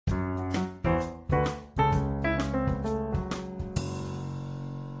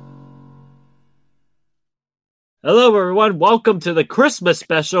Hello, everyone. Welcome to the Christmas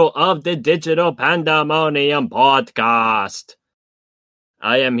special of the Digital Pandemonium podcast.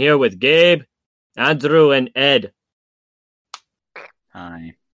 I am here with Gabe, Andrew, and Ed.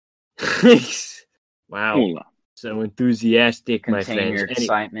 Hi. Wow. Hola. So enthusiastic, my Contain your friends.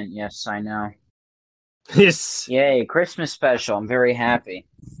 excitement. Yes, I know. Yes. Yay, Christmas special. I'm very happy.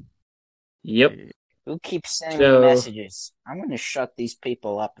 Yep. Who keeps sending me messages? I'm going to shut these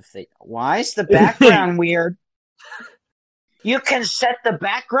people up if they... Why is the background weird? You can set the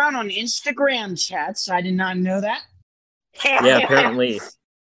background on Instagram chats. I did not know that. Yeah, apparently.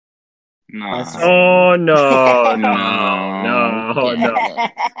 No. Oh, no. No.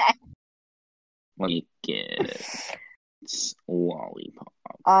 Let me get it. It's lollipop.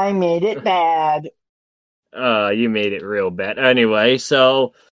 I made it bad. You made it real bad. Anyway,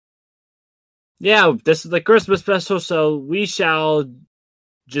 so... Yeah, this is the Christmas special, so we shall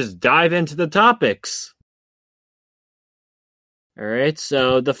just dive into the topics. Alright,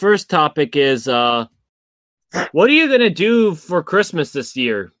 so the first topic is, what are you gonna do for Christmas this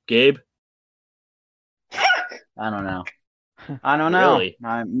year, Gabe? I don't know. Really?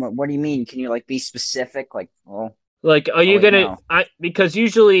 What do you mean? Can you, be specific? Are you gonna... no. Because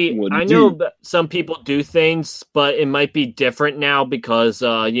usually, What I do know you- that some people do things, but it might be different now because,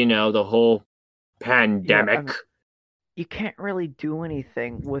 the whole pandemic. Yeah, you can't really do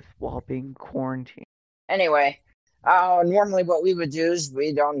anything while being quarantined. Anyway, normally what we would do is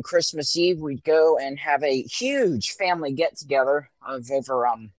on Christmas Eve, we'd go and have a huge family get-together of over,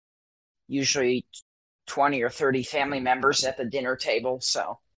 usually 20 or 30 family members at the dinner table,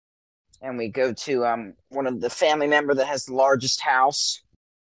 and we go to, one of the family member that has the largest house.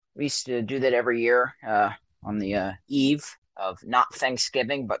 We used to do that every year, on the, eve of not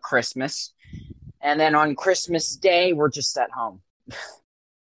Thanksgiving, but Christmas. And then on Christmas Day, we're just at home.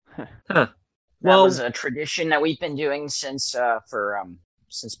 Huh. That Well, was a tradition that we've been doing since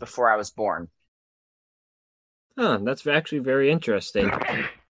before I was born. that's actually very interesting.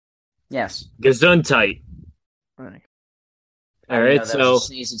 Yes. Gesundheit. Right. Alright, That so... was a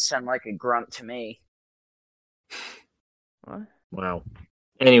sneeze. It sounded like a grunt to me. What? Wow.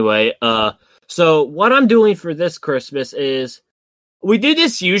 Anyway, so what I'm doing for this Christmas is... We do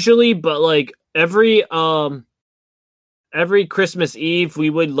this usually, but, every Christmas Eve, we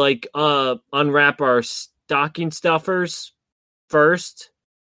would, unwrap our stocking stuffers first,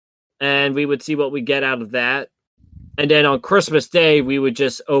 and we would see what we get out of that. And then on Christmas Day, we would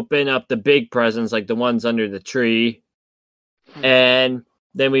just open up the big presents, like the ones under the tree. And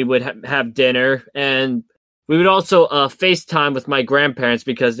then we would have dinner. And we would also FaceTime with my grandparents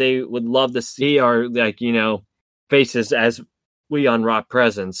because they would love to see our, faces as we unwrap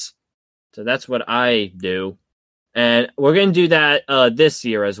presents. So that's what I do. And we're going to do that this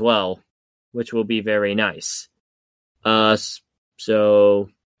year as well, which will be very nice. So,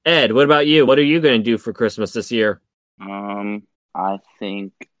 Ed, what about you? What are you going to do for Christmas this year? I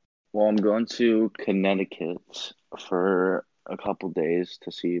think, I'm going to Connecticut for a couple days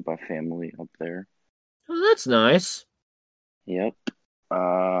to see my family up there. Oh, that's nice. Yep.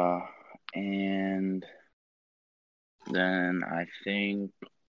 And then I think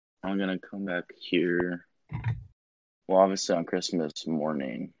I'm gonna come back here. Well, obviously on Christmas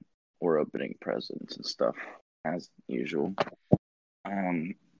morning, we're opening presents and stuff as usual.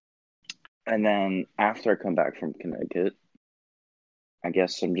 And then after I come back from Connecticut, I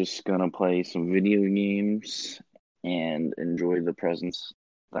guess I'm just gonna play some video games and enjoy the presents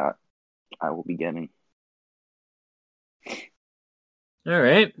that I will be getting. All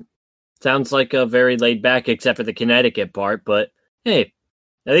right. Sounds like a very laid back, except for the Connecticut part, but hey,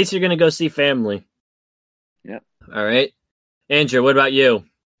 at least you're going to go see family. Yep. All right. Andrew, what about you?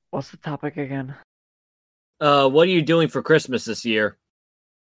 What's the topic again? What are you doing for Christmas this year?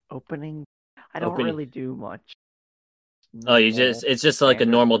 Opening? I don't really do much. Oh, it's just like a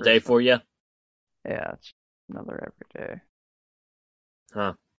normal day for you? Yeah, it's another every day.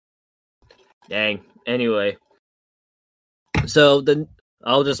 Huh. Dang. Anyway. So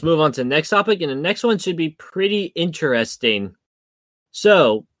I'll just move on to the next topic, and the next one should be pretty interesting.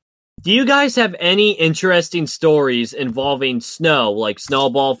 So, do you guys have any interesting stories involving snow, like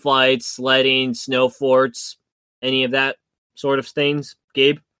snowball fights, sledding, snow forts, any of that sort of things?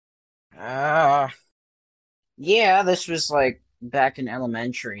 Gabe? Yeah, this was back in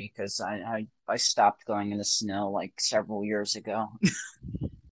elementary because I stopped going in the snow several years ago.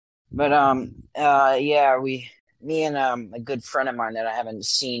 But yeah, me and a good friend of mine that I haven't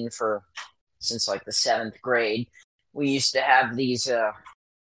seen since the 7th grade, we used to have these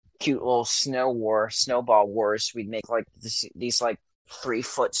cute little snowball wars. We'd make these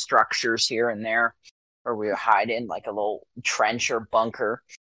 3-foot structures here and there, or we would hide in like a little trench or bunker,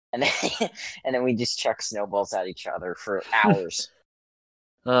 and then and then we just chuck snowballs at each other for hours.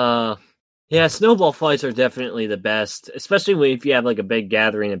 Yeah, snowball fights are definitely the best, especially if you have like a big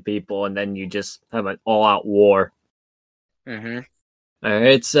gathering of people and then you just have an all-out war. Mm-hmm. All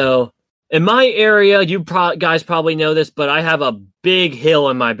right, so in my area, you guys probably know this, but I have a big hill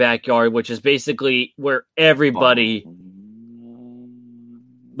in my backyard, which is basically where everybody.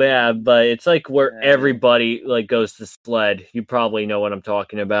 Yeah, but it's like where everybody like goes to sled. You probably know what I'm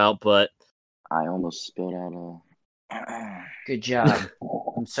talking about, but I almost spilled out Good job.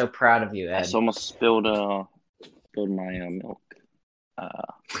 I'm so proud of you, I Ed. almost spilled my milk.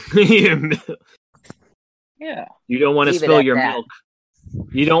 Yeah. You don't want to Leave it spill at your that. milk.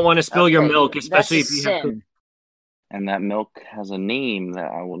 You don't want to spill your Okay, milk, that's especially a if you have to. sin. And that milk has a name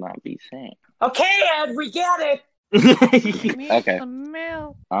that I will not be saying. Okay, Ed, we get it. Give me Okay. some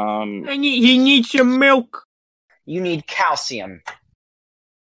milk. And he needs your milk. You need calcium.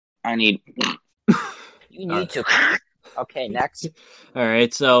 I need. You need to. Okay, next. All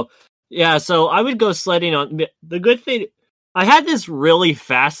right, so I would go sledding on the good thing. I had this really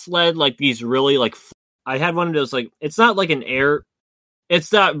fast sled, like these really like. I had one of those like it's not like an air. It's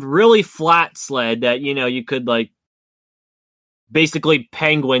that really flat sled that you could like basically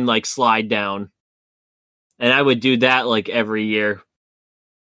penguin like slide down, and I would do that like every year.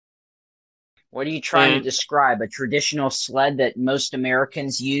 What are you trying to describe? A traditional sled that most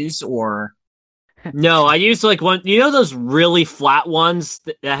Americans use, or? No, I use like one. You know those really flat ones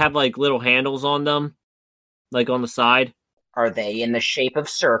that have like little handles on them, like on the side. Are they in the shape of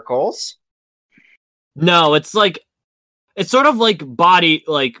circles? No, it's sort of like body,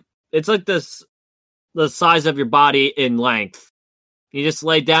 like it's like the size of your body in length. You just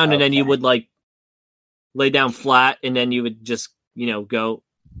lay down and then you would like lay down flat and then you would just go.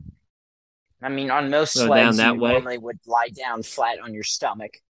 I mean, on most Go sleds, down that you way. normally would lie down flat on your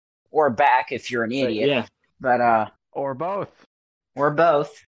stomach or back if you're an idiot. Yeah. But Or both. or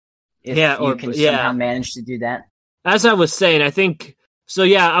both. If you can somehow manage to do that. As I was saying, I think so.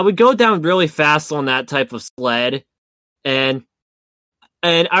 Yeah, I would go down really fast on that type of sled, and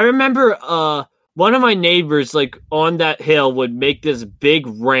I remember one of my neighbors like on that hill would make this big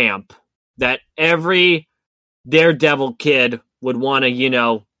ramp that every daredevil kid would want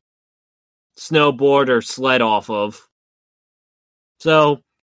to snowboard or sled off of. So,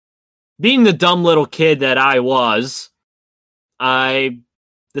 being the dumb little kid that I was, I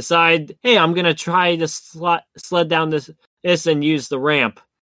decide, hey, I'm gonna try to sled down this and use the ramp.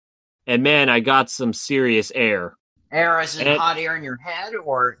 And man, I got some serious air. Air as in hot air in your head,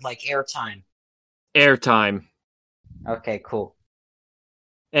 or like air time? Air time. Okay, cool.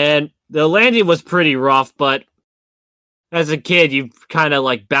 And the landing was pretty rough, but as a kid, you kind of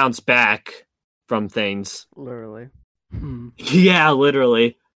like bounce back from things. Literally. Yeah,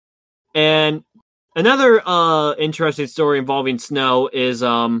 literally. And another interesting story involving snow is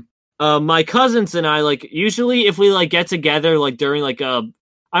my cousins and I, like, usually if we like get together like during like I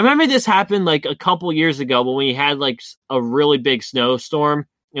remember this happened like a couple years ago when we had like a really big snowstorm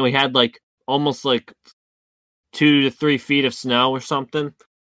and we had like almost like 2 to 3 feet of snow or something.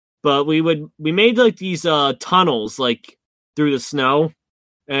 But we made like these tunnels like through the snow,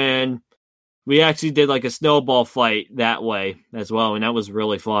 and we actually did like a snowball fight that way as well, and that was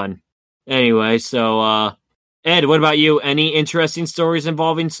really fun. Anyway, so Ed, what about you? Any interesting stories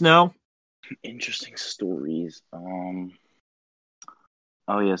involving snow? Interesting stories.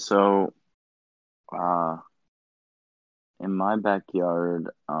 Oh yeah, so in my backyard,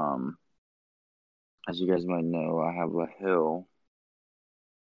 as you guys might know, I have a hill.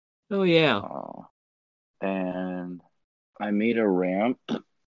 Oh yeah. And I made a ramp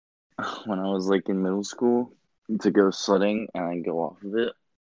when I was like in middle school to go sledding and I go off of it.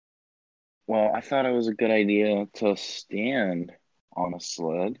 Well, I thought it was a good idea to stand on a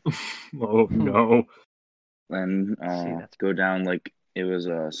sled. Oh no. And go down like it was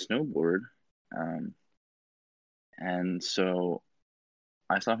a snowboard. And so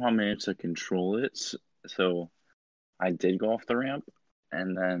I somehow managed to control it. So I did go off the ramp,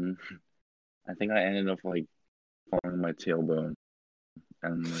 and then I think I ended up like falling my tailbone.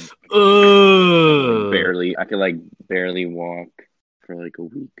 And like, I could barely walk for like a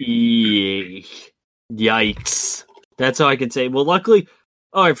week. Yikes. That's all I can say. Well, luckily,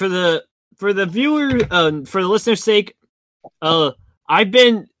 all right, for the viewer, for the listener's sake, I've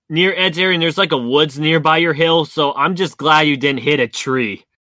been near Ed's area and there's like a woods nearby your hill, so I'm just glad you didn't hit a tree.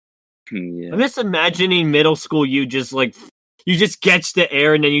 Yeah. I'm just imagining middle school you just catch the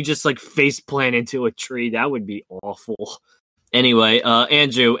air and then you just like face plant into a tree. That would be awful. Anyway,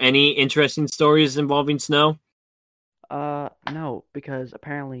 Andrew, any interesting stories involving snow? No, because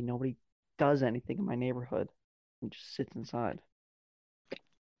apparently nobody does anything in my neighborhood and just sits inside.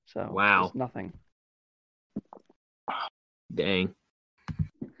 So Wow. there's nothing. Dang.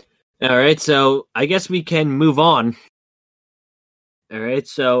 All right, so I guess we can move on. All right,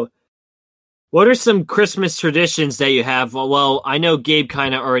 so what are some Christmas traditions that you have? Well, I know Gabe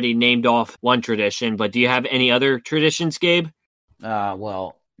kind of already named off one tradition, but do you have any other traditions, Gabe?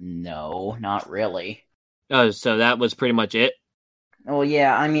 Well, no, not really. Oh, so that was pretty much it? Well,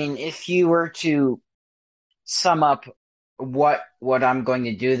 yeah, I mean, if you were to sum up what I'm going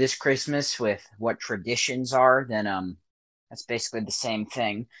to do this Christmas with what traditions are, then that's basically the same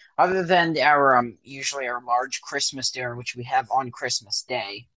thing. Other than our usually our large Christmas dinner, which we have on Christmas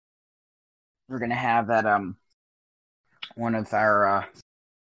Day. We're gonna have at one of our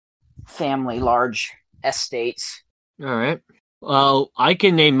family large estates. All right. Well, I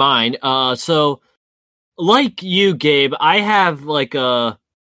can name mine. So like you, Gabe, I have like a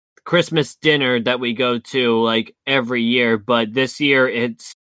Christmas dinner that we go to like every year, but this year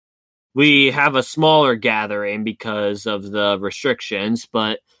we have a smaller gathering because of the restrictions,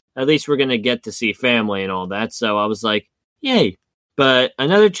 but at least we're gonna get to see family and all that. So I was like, yay. But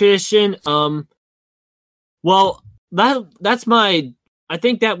another tradition, well, that's I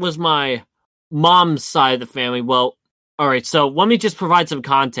think that was my mom's side of the family. Well, all right, so let me just provide some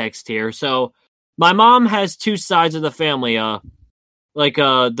context here. So my mom has two sides of the family, like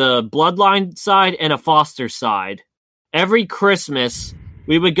the bloodline side and a foster side. Every Christmas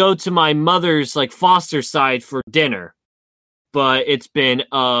we would go to my mother's like foster side for dinner. But it's been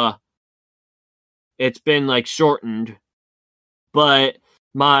like shortened. But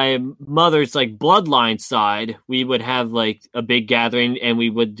my mother's like bloodline side, we would have like a big gathering and we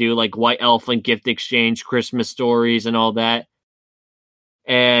would do like white elephant gift exchange, Christmas stories and all that.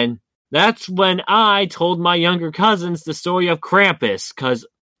 And that's when I told my younger cousins the story of Krampus, because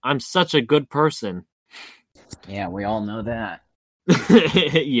I'm such a good person. Yeah, we all know that.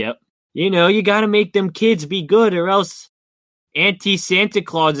 Yep. You know, you gotta make them kids be good, or else Auntie Santa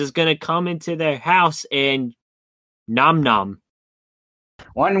Claus is gonna come into their house and nom nom.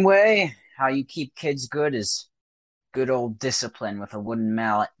 One way how you keep kids good is good old discipline with a wooden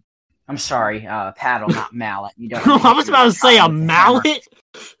mallet. I'm sorry, paddle, not mallet. You don't. I was about to say a mallet.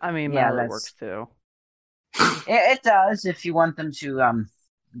 I mean, Yeah, mallet works too. It does if you want them to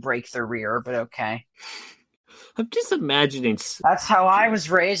break their rear, but okay. I'm just imagining. That's how I was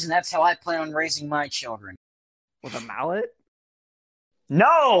raised, and that's how I plan on raising my children. With a mallet?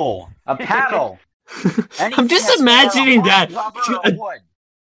 No, a paddle. I'm just imagining that.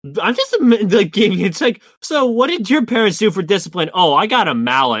 I'm just like giving it's like, so what did your parents do for discipline? Oh, I got a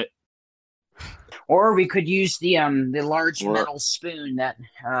mallet. Or we could use the large metal spoon that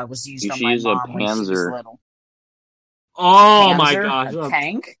was used on my mom when she was little. Oh my gosh! A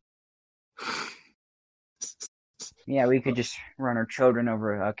tank. Yeah, we could just run our children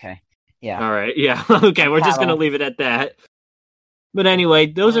over. Okay. Yeah. All right. Yeah. Okay. We're just gonna leave it at that. But anyway,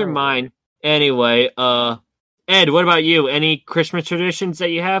 those are mine. Anyway, Ed, what about you? Any Christmas traditions that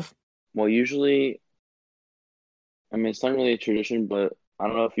you have? Well, usually, I mean, it's not really a tradition, but I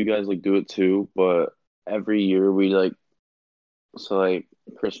don't know if you guys like do it too. But every year we like, so like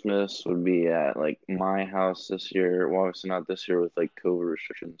Christmas would be at like my house this year. Well, obviously not this year with like COVID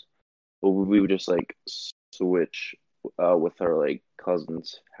restrictions, but we would just like switch with our like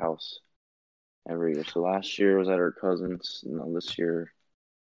cousin's house every year. So last year was at our cousin's. This year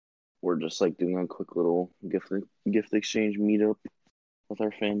we're just like doing a quick little gift exchange meetup with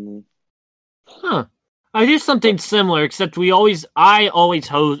our family. Huh. I do something similar, except I always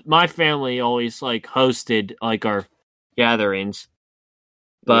host, my family always like hosted like our gatherings,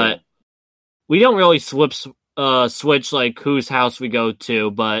 but we don't really switch like whose house we go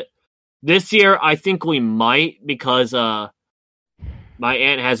to. But this year I think we might, because my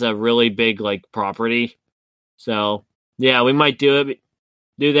aunt has a really big like property, so yeah, we might do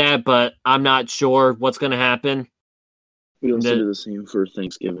that, but I'm not sure what's gonna happen. We also do the same for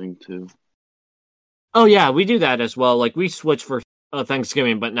Thanksgiving too. Oh yeah, we do that as well. Like we switch for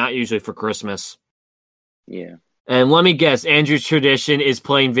Thanksgiving, but not usually for Christmas. Yeah. And let me guess, Andrew's tradition is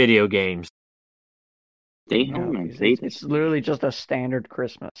playing video games. It's literally just a standard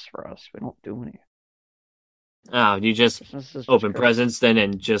Christmas for us. We don't do any. Oh, you just open presents then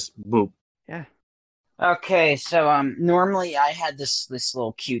and just boop. Yeah. Okay, so normally I had this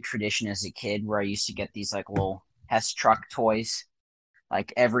little cute tradition as a kid where I used to get these like little Hess truck toys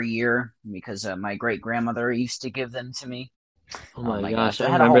like every year because my great grandmother used to give them to me. Oh my gosh, I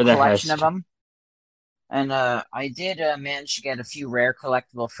had a whole collection of them. And I did manage to get a few rare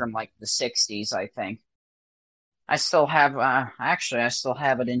collectible from like the 60s, I think. I still have, actually, I still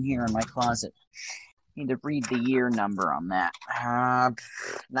have it in here in my closet. Need to read the year number on that.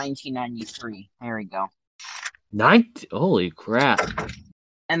 1993. There we go. Holy crap.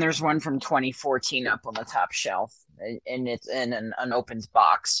 And there's one from 2014 up on the top shelf. And it's in an unopened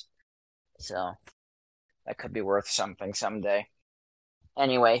box. So that could be worth something someday.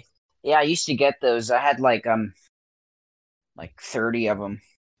 Anyway, yeah, I used to get those. I had like 30 of them.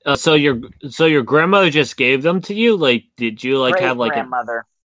 So your grandmother just gave them to you? Like, did you like have like grandmother?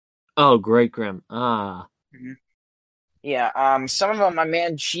 Oh, great grandma. Ah. Mm-hmm. Yeah. Some of them, my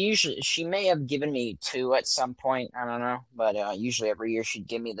man, she may have given me 2 at some point. I don't know, but usually every year she'd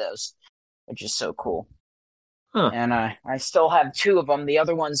give me those, which is so cool. Huh. And I still have 2 of them. The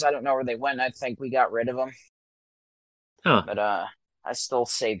other ones, I don't know where they went. I think we got rid of them. Huh. But I still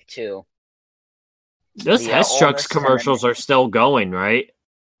saved 2. Those Hess Trucks commercials are still going, right?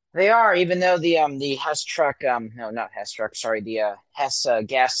 They are, even though the Hess truck, no, not Hess truck, sorry, the Hess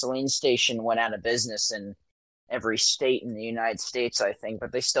gasoline station went out of business in every state in the United States, I think,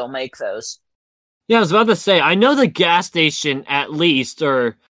 but they still make those. Yeah, I was about to say, I know the gas station at least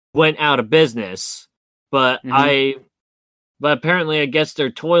went out of business, but but apparently I guess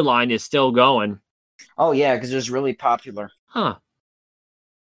their toy line is still going. Oh yeah, because it was really popular. Huh.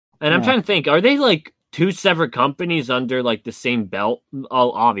 And I'm trying to think, are they like 2 separate companies under like the same belt?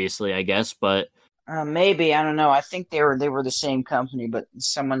 Oh, obviously, I guess, but maybe, I don't know. I think they were the same company, but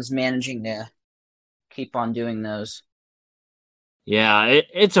someone's managing to keep on doing those. Yeah,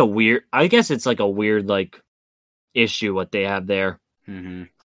 it's a weird. I guess it's like a weird like issue what they have there. Mm-hmm.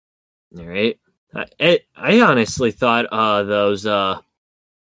 All right. I honestly thought those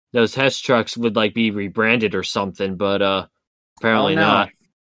Hess trucks would like be rebranded or something, but apparently not.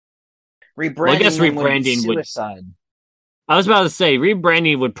 Rebranding, well, I guess rebranding would be suicide. I was about to say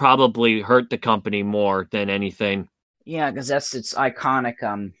rebranding would probably hurt the company more than anything. Yeah, because that's its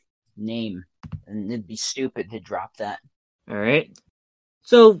iconic name, and it'd be stupid to drop that. All right.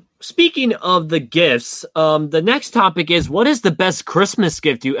 So speaking of the gifts, the next topic is, what is the best Christmas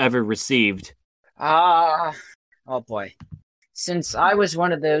gift you ever received? Oh boy. Since I was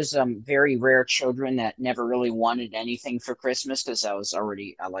one of those very rare children that never really wanted anything for Christmas because I was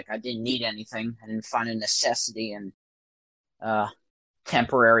already I didn't need anything. I didn't find a necessity in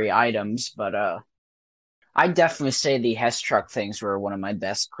temporary items, but I definitely say the Hess truck things were one of my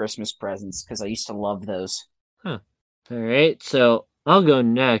best Christmas presents because I used to love those. Huh. All right, so I'll go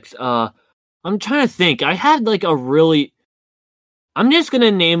next. I'm trying to think. I had like a really. I'm just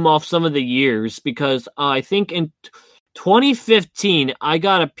gonna name off some of the years because I think in 2015 I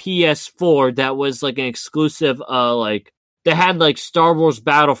got a PS4 that was like an exclusive. Like they had like Star Wars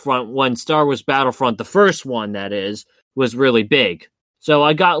Battlefront. When Star Wars Battlefront, the first one that is, was really big. So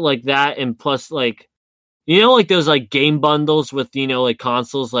I got like that, and plus like, like those like game bundles with like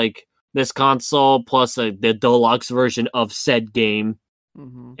consoles, like this console plus the deluxe version of said game.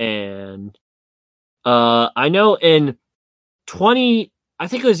 Mm-hmm. And I know in I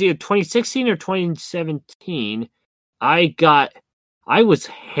think it was either 2016 or 2017, I was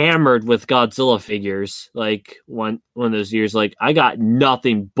hammered with Godzilla figures. Like one of those years, like I got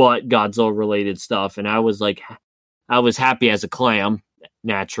nothing but Godzilla related stuff, and I was happy as a clam,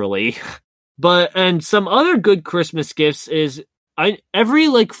 naturally. And some other good Christmas gifts is every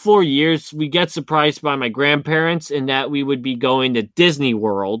like 4 years we get surprised by my grandparents in that we would be going to Disney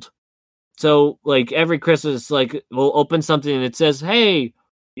World. So like every Christmas, like we'll open something and it says, "Hey,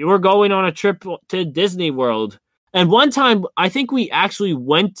 you were going on a trip to Disney World." And one time, I think we actually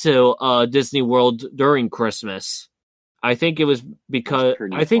went to Disney World during Christmas. I think it was because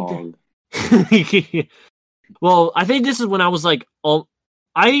I think. Well, I think this is when I was like,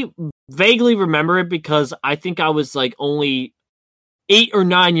 I vaguely remember it because I think I was like only 8 or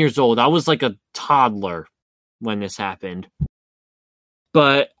 9 years old. I was like a toddler when this happened.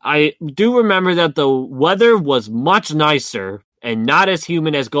 But I do remember that the weather was much nicer and not as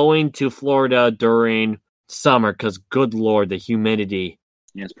humid as going to Florida during summer, because good lord, the humidity.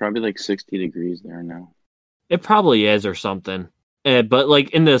 Yeah, it's probably like 60 degrees there now. It probably is or something. But like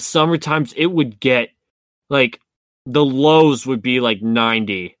in the summer times, it would get like the lows would be like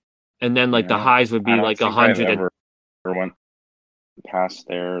 90, and then like the highs would be like 100. I never went past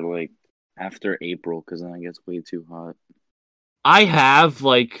there like after April because then it gets way too hot. I have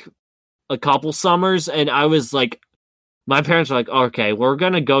like a couple summers, and I was like, my parents were like, "Okay, we're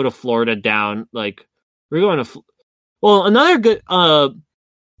gonna go to Florida down. Like, we're going to." Well, another good.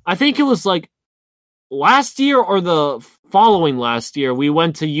 I think it was like last year or the following last year, we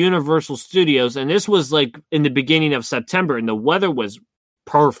went to Universal Studios, and this was like in the beginning of September, and the weather was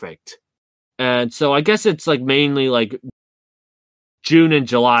perfect. And so I guess it's like mainly like June and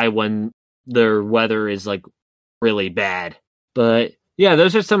July when their weather is like really bad. But yeah,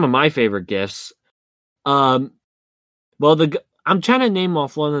 those are some of my favorite gifts. Well, I'm trying to name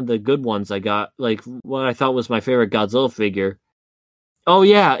off one of the good ones I got, like what I thought was my favorite Godzilla figure. Oh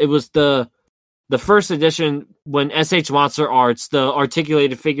yeah, it was the first edition when SH Monster Arts, the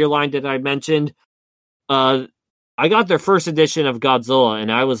articulated figure line that I mentioned. I got their first edition of Godzilla,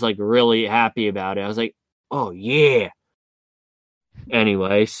 and I was like really happy about it. I was like, oh yeah.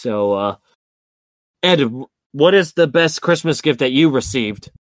 Anyway, so Ed, what is the best Christmas gift that you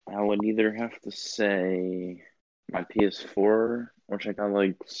received? I would either have to say my PS4, which I got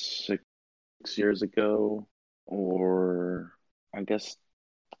like 6 years ago, or I guess,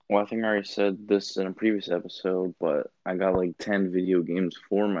 well, I think I already said this in a previous episode, but I got like 10 video games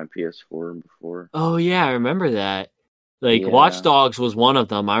for my PS4 before. Oh yeah, I remember that. Like Yeah. Watch Dogs was one of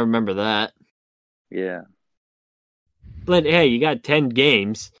them. I remember that. Yeah. But hey, you got 10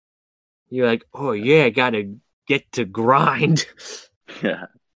 games. You're like, oh yeah, I gotta get to grind. Yeah.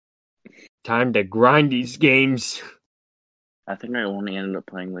 Time to grind these games. I think I only ended up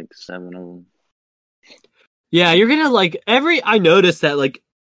playing like 7 of them. Yeah, you're gonna like I noticed that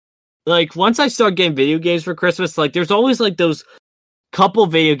like once I start getting video games for Christmas, like there's always like those couple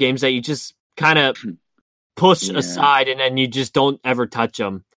video games that you just kind of push Yeah. aside and then you just don't ever touch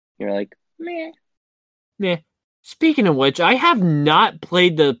them. You're like, meh. Meh. Speaking of which, I have not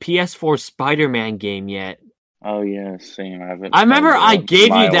played the PS4 Spider-Man game yet. Oh yeah, same. I remember I gave you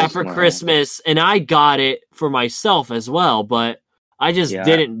that Miles for Morales. Christmas, and I got it for myself as well, but I just Yeah.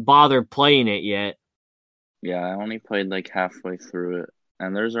 didn't bother playing it yet. Yeah, I only played like halfway through it,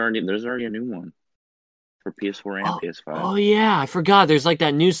 and there's already a new one for PS4 and PS5. Oh yeah, I forgot. There's like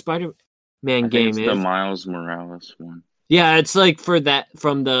that new Spider-Man I think game. it's the Miles Morales one. Yeah, it's like for that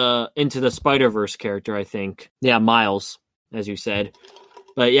from the Into the Spider-Verse character, I think. Yeah, Miles, as you said.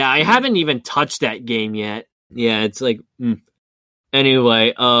 But yeah, I haven't even touched that game yet. Yeah, it's like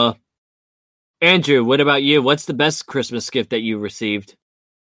Anyway, Andrew, what about you? What's the best Christmas gift that you received?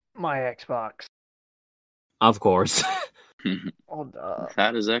 My Xbox. Of course. Oh, duh. If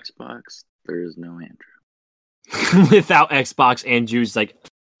that is Xbox, there is no Andrew. Without Xbox, Andrew's like,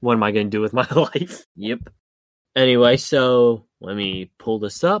 what am I going to do with my life? Yep. Anyway, so let me pull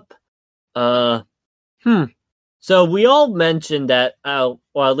this up. So we all mentioned that, well,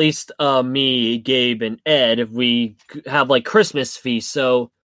 at least me, Gabe, and Ed, we have like Christmas feasts. So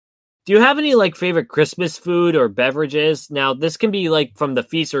do you have any like favorite Christmas food or beverages? Now, this can be like from the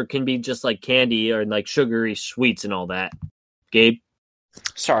feast or it can be just like candy or like sugary sweets and all that. Gabe?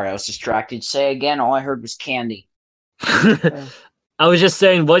 Sorry, I was distracted. Say again. All I heard was candy. I was just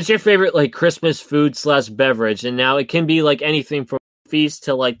saying, what's your favorite like Christmas food / beverage? And now it can be like anything from feast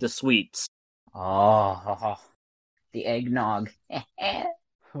to like the sweets. Oh, the eggnog.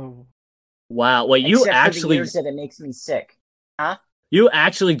 Oh. Wow, wait, you Except for the actually years that it makes me sick. you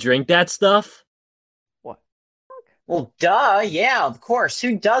actually drink that stuff? What? Well, duh. Yeah, of course.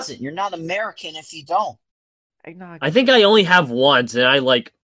 Who doesn't? You're not American if you don't. Eggnog. I think I only have once, and I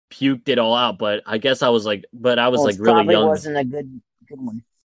like puked it all out. But I guess I was like Well, like it really probably young. wasn't a good one.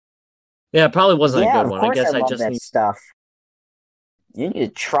 Yeah, it probably wasn't Yeah, a of good one. course I guess I love just that need. stuff. You need to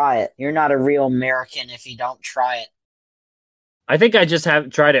try it. You're not a real American if you don't try it. I think I just have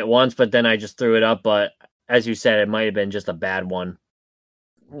tried it once, but then I just threw it up. But as you said, it might have been just a bad one.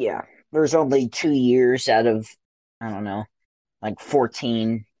 Yeah, there's only 2 years out of, I don't know, like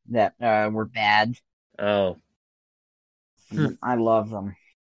 14 that were bad. Oh, I love them.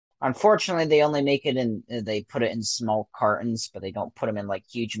 Unfortunately, they only make it in, they put it in small cartons, but they don't put them in like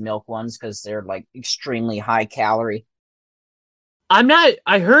huge milk ones because they're like extremely high calorie.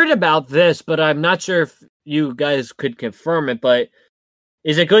 I heard about this, but I'm not sure if you guys could confirm it. But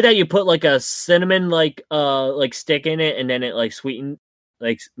is it good that you put like a cinnamon like stick in it and then it like sweeten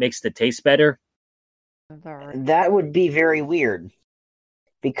like makes the taste better? That's all right. That would be very weird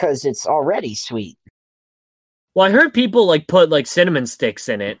because it's already sweet. Well, I heard people like put like cinnamon sticks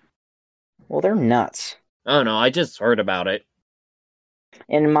in it. Well, they're nuts. I don't know. I just heard about it.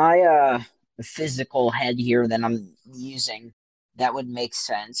 In my physical head here that I'm using, that would make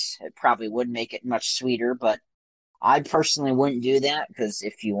sense. It probably would make it much sweeter, but I personally wouldn't do that because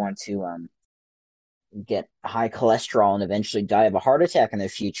if you want to get high cholesterol and eventually die of a heart attack in the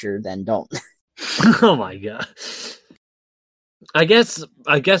future, then don't. Oh my god. I guess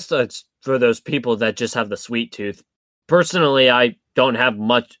that's for those people that just have the sweet tooth. Personally, I don't have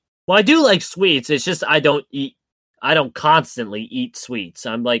much. Well, I do like sweets. It's just I don't constantly eat sweets.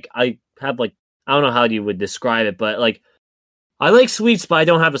 I don't know how you would describe it, but like I like sweets, but I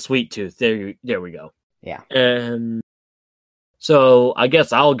don't have a sweet tooth. There we go. Yeah. So I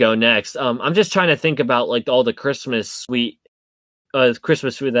guess I'll go next. I'm just trying to think about like all the Christmas food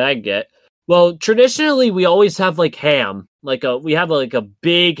that I get. Well, traditionally we always have like ham. We have like a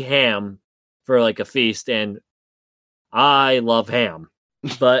big ham for like a feast, and I love ham.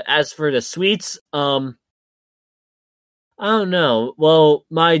 But as for the sweets, I don't know. Well,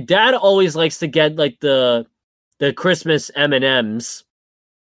 my dad always likes to get like the Christmas M&Ms,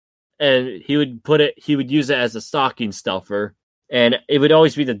 and he would use it as a stocking stuffer, and it would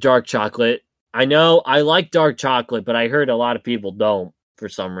always be the dark chocolate. I know I like dark chocolate, but I heard a lot of people don't for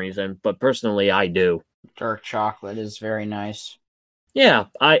some reason, but personally I do. Dark chocolate is very nice. Yeah,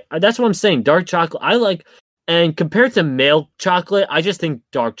 I that's what I'm saying. Dark chocolate I like, and compared to milk chocolate, I just think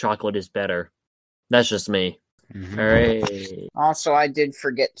dark chocolate is better. That's just me. Mm-hmm. All right. Also, I did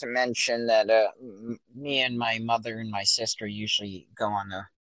forget to mention that me and my mother and my sister usually go on a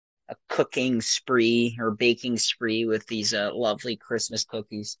cooking spree or baking spree with these lovely Christmas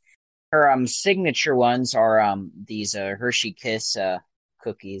cookies. Her signature ones are these Hershey Kiss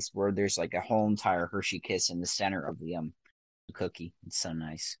cookies, where there's like a whole entire Hershey Kiss in the center of the cookie. It's so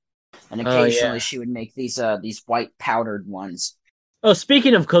nice. And occasionally she would make these white powdered ones. Oh,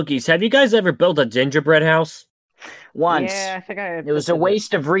 speaking of cookies, have you guys ever built a gingerbread house? Once. Yeah, I think it was a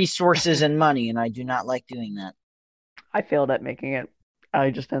waste of resources and money, and I do not like doing that. I failed at making it.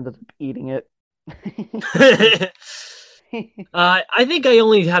 I just ended up eating it. I think I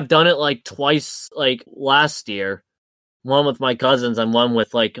only have done it like twice, like last year. One with my cousins and one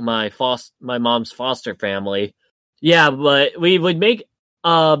with like my mom's foster family. Yeah, but we would make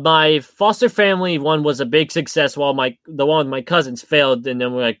my foster family one was a big success, while the one with my cousins failed, and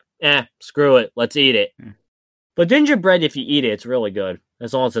then we're like, screw it, let's eat it. But gingerbread, if you eat it, it's really good,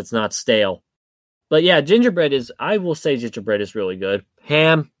 as long as it's not stale. But yeah, I will say gingerbread is really good.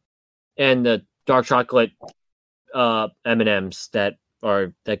 Ham and the dark chocolate M&Ms that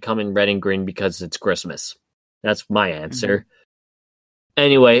come in red and green because it's Christmas. That's my answer. Mm-hmm.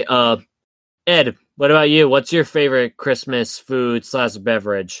 Anyway, Ed, what about you? What's your favorite Christmas food /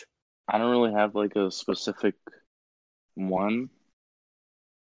 beverage? I don't really have like a specific one,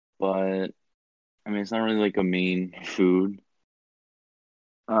 but I mean it's not really like a main food.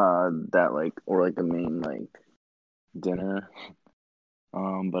 That like or like a main like dinner.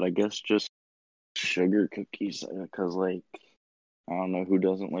 But I guess just sugar cookies, because like I don't know who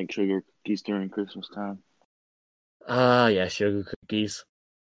doesn't like sugar cookies during Christmas time. Yeah, sugar cookies.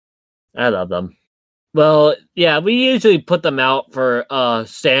 I love them. Well, yeah, we usually put them out for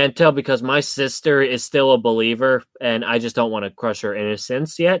Santa because my sister is still a believer, and I just don't want to crush her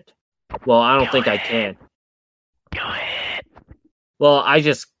innocence yet. Well, I don't think I can. Go ahead. Well, I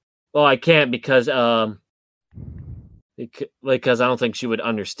can't because I don't think she would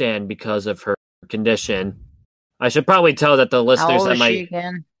understand because of her condition. I should probably tell that the listeners How old that is she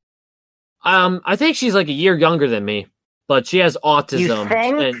again? I think she's like a year younger than me, but she has autism.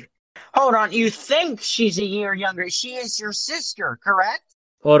 You think? Hold on, you think she's a year younger? She is your sister, correct?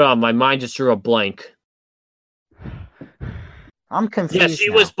 Hold on, my mind just drew a blank. I'm confused. Yes, she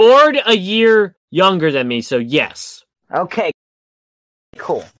was born a year younger than me, so yes. Okay,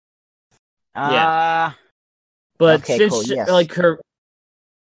 cool. Yeah. But okay, since cool, yes.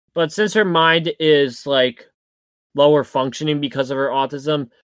 since her mind is like lower functioning because of her autism,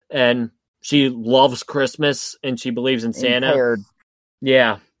 and she loves Christmas and she believes in Santa. Impaired.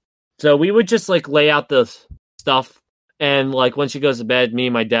 Yeah. So we would just like lay out the stuff, and like when she goes to bed, me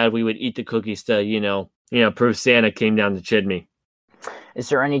and my dad, we would eat the cookies to, prove Santa came down to chid me. Is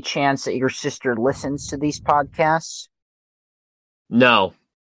there any chance that your sister listens to these podcasts? No.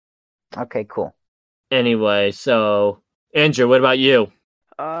 Okay, cool. Anyway, so Andrew, what about you?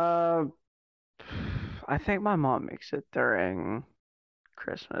 I think my mom makes it during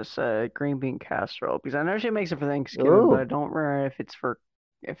Christmas, green bean casserole, because I know she makes it for Thanksgiving. Ooh. But I don't remember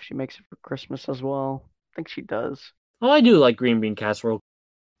if she makes it for Christmas as well. I think she does. Oh, I do like green bean casserole.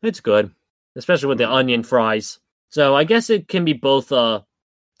 It's good, especially with the onion fries. So I guess it can be both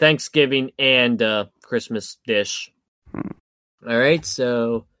Thanksgiving and Christmas dish. All right,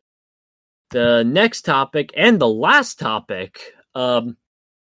 so the next topic and the last topic.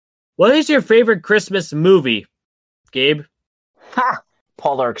 What is your favorite Christmas movie, Gabe? Ha!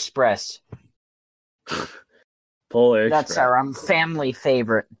 Polar Express. Polar Express. That's our family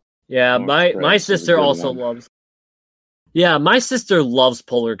favorite. Yeah, my sister also loves. Yeah, my sister loves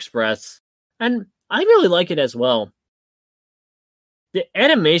Polar Express, and I really like it as well. the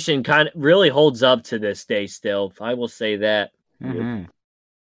animation kind of really holds up to this day still. I will say that. Mm-hmm.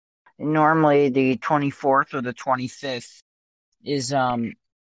 Normally, the 24th or the 25th is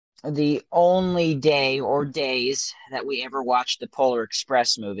the only day or days that we ever watch the Polar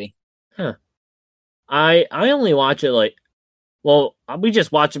Express movie. Huh. I only watch it we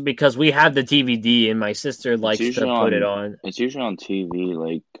just watch it because we have the DVD and my sister likes to put it on. It's usually on TV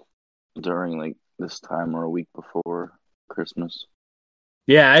like during like this time or a week before Christmas.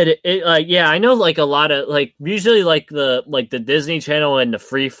 Yeah, I know like a lot of like usually like the Disney Channel and the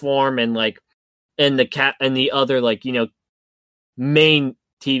Freeform and like and the other like main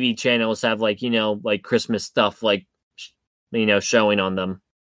TV channels have like like Christmas stuff like showing on them.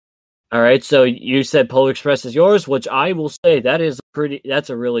 All right, so you said Polar Express is yours, which I will say that's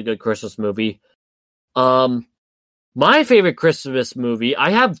a really good Christmas movie. My favorite Christmas movie,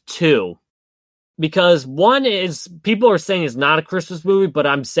 I have two. Because one is people are saying it's not a Christmas movie, but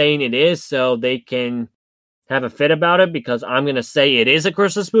I'm saying it is, so they can have a fit about it because I'm gonna say it is a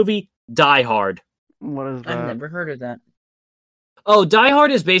Christmas movie. Die Hard. What is that? I've never heard of that. Oh, Die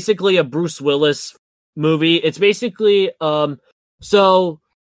Hard is basically a Bruce Willis movie. It's basically so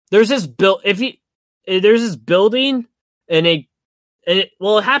there's this there's this building and it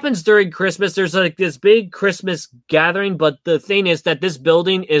happens during Christmas. There's like this big Christmas gathering, but the thing is that this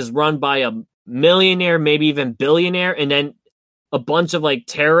building is run by a millionaire, maybe even billionaire, and then a bunch of like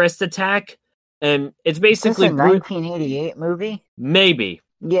terrorists attack, and it's basically is this a 1988 movie. Maybe.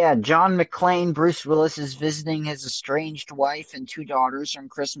 Yeah, John McClane, Bruce Willis, is visiting his estranged wife and two daughters on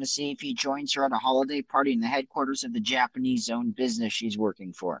Christmas Eve. He joins her at a holiday party in the headquarters of the Japanese-owned business she's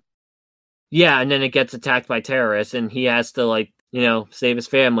working for. Yeah, and then it gets attacked by terrorists, and he has to save his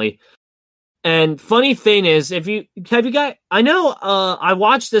family. And funny thing is, I know I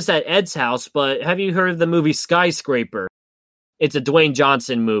watched this at Ed's house, but have you heard of the movie Skyscraper? It's a Dwayne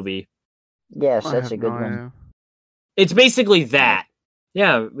Johnson movie. Yes, that's a good one. It's basically that.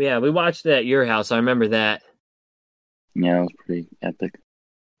 Yeah, we watched it at your house. I remember that. Yeah, it was pretty epic.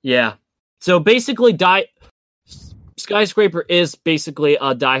 Yeah. So basically, Skyscraper is basically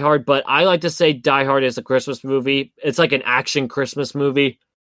a Die Hard, but I like to say Die Hard is a Christmas movie. It's like an action Christmas movie.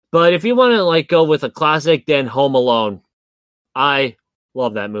 But if you want to go with a classic, then Home Alone. I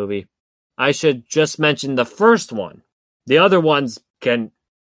love that movie. I should just mention the first one. The other ones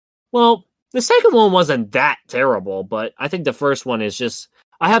the second one wasn't that terrible, but I think the first one is just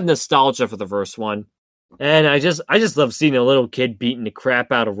I have nostalgia for the first one. And I just love seeing a little kid beating the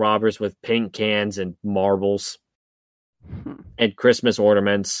crap out of robbers with paint cans and marbles and Christmas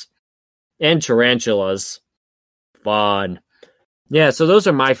ornaments and tarantulas. Fun. Yeah, so those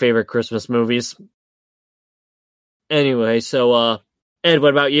are my favorite Christmas movies. Anyway, so Ed,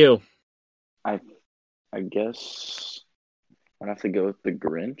 what about you? I guess I'd have to go with The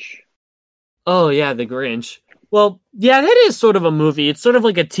Grinch. Oh yeah, The Grinch. Well, yeah, that is sort of a movie. It's sort of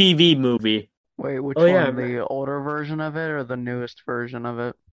like a TV movie. Wait, which one? Yeah. The older version of it or the newest version of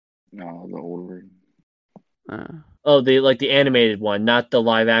it? No, the older version. Oh, the animated one, not the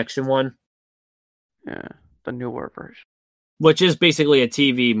live action one? Yeah, the newer version. Which is basically a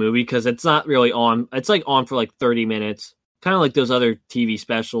TV movie because it's not really on. It's on for 30 minutes. Kind of like those other TV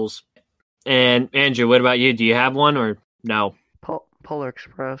specials. And Andrew, what about you? Do you have one or no? Polar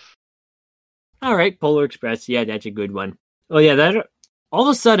Express. All right, Polar Express. Yeah, that's a good one. Oh yeah, that all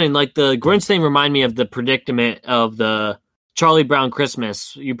of a sudden the Grinch thing reminded me of the predicament of the Charlie Brown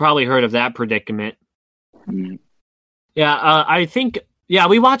Christmas. You probably heard of that predicament. Mm-hmm. Yeah, I think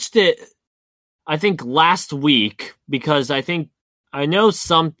we watched it. I think last week because I know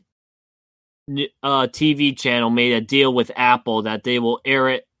some TV channel made a deal with Apple that they will air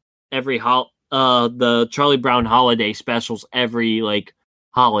it every the Charlie Brown holiday specials every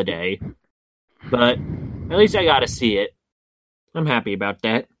holiday. But at least I got to see it. I'm happy about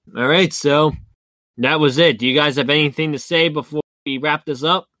that. All right, so that was it. Do you guys have anything to say before we wrap this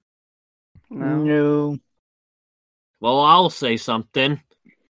up? No. Well, I'll say something.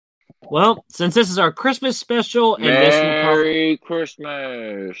 Well, since this is our Christmas special, and Merry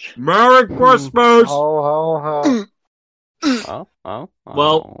Christmas! Merry Christmas! Ho, ho, ho.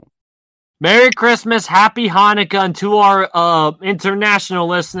 Well, Merry Christmas, Happy Hanukkah, and to our international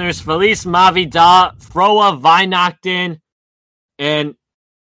listeners, Feliz Navidad, Frohe Weihnachten, and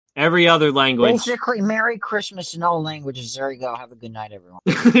every other language. Basically, Merry Christmas in all languages. There you go. Have a good night, everyone.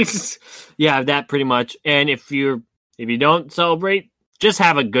 Yeah, that pretty much. And if you don't celebrate, just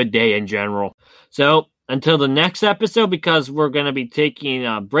have a good day in general. So, until the next episode, because we're going to be taking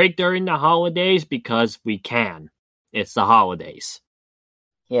a break during the holidays, because we can. It's the holidays.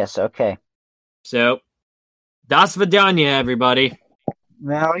 Yes, okay. So, das vidanya, everybody.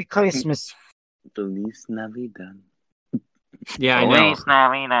 Merry Christmas. Feliz Navidad. Yeah, I know.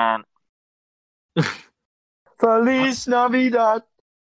 Feliz Navidad.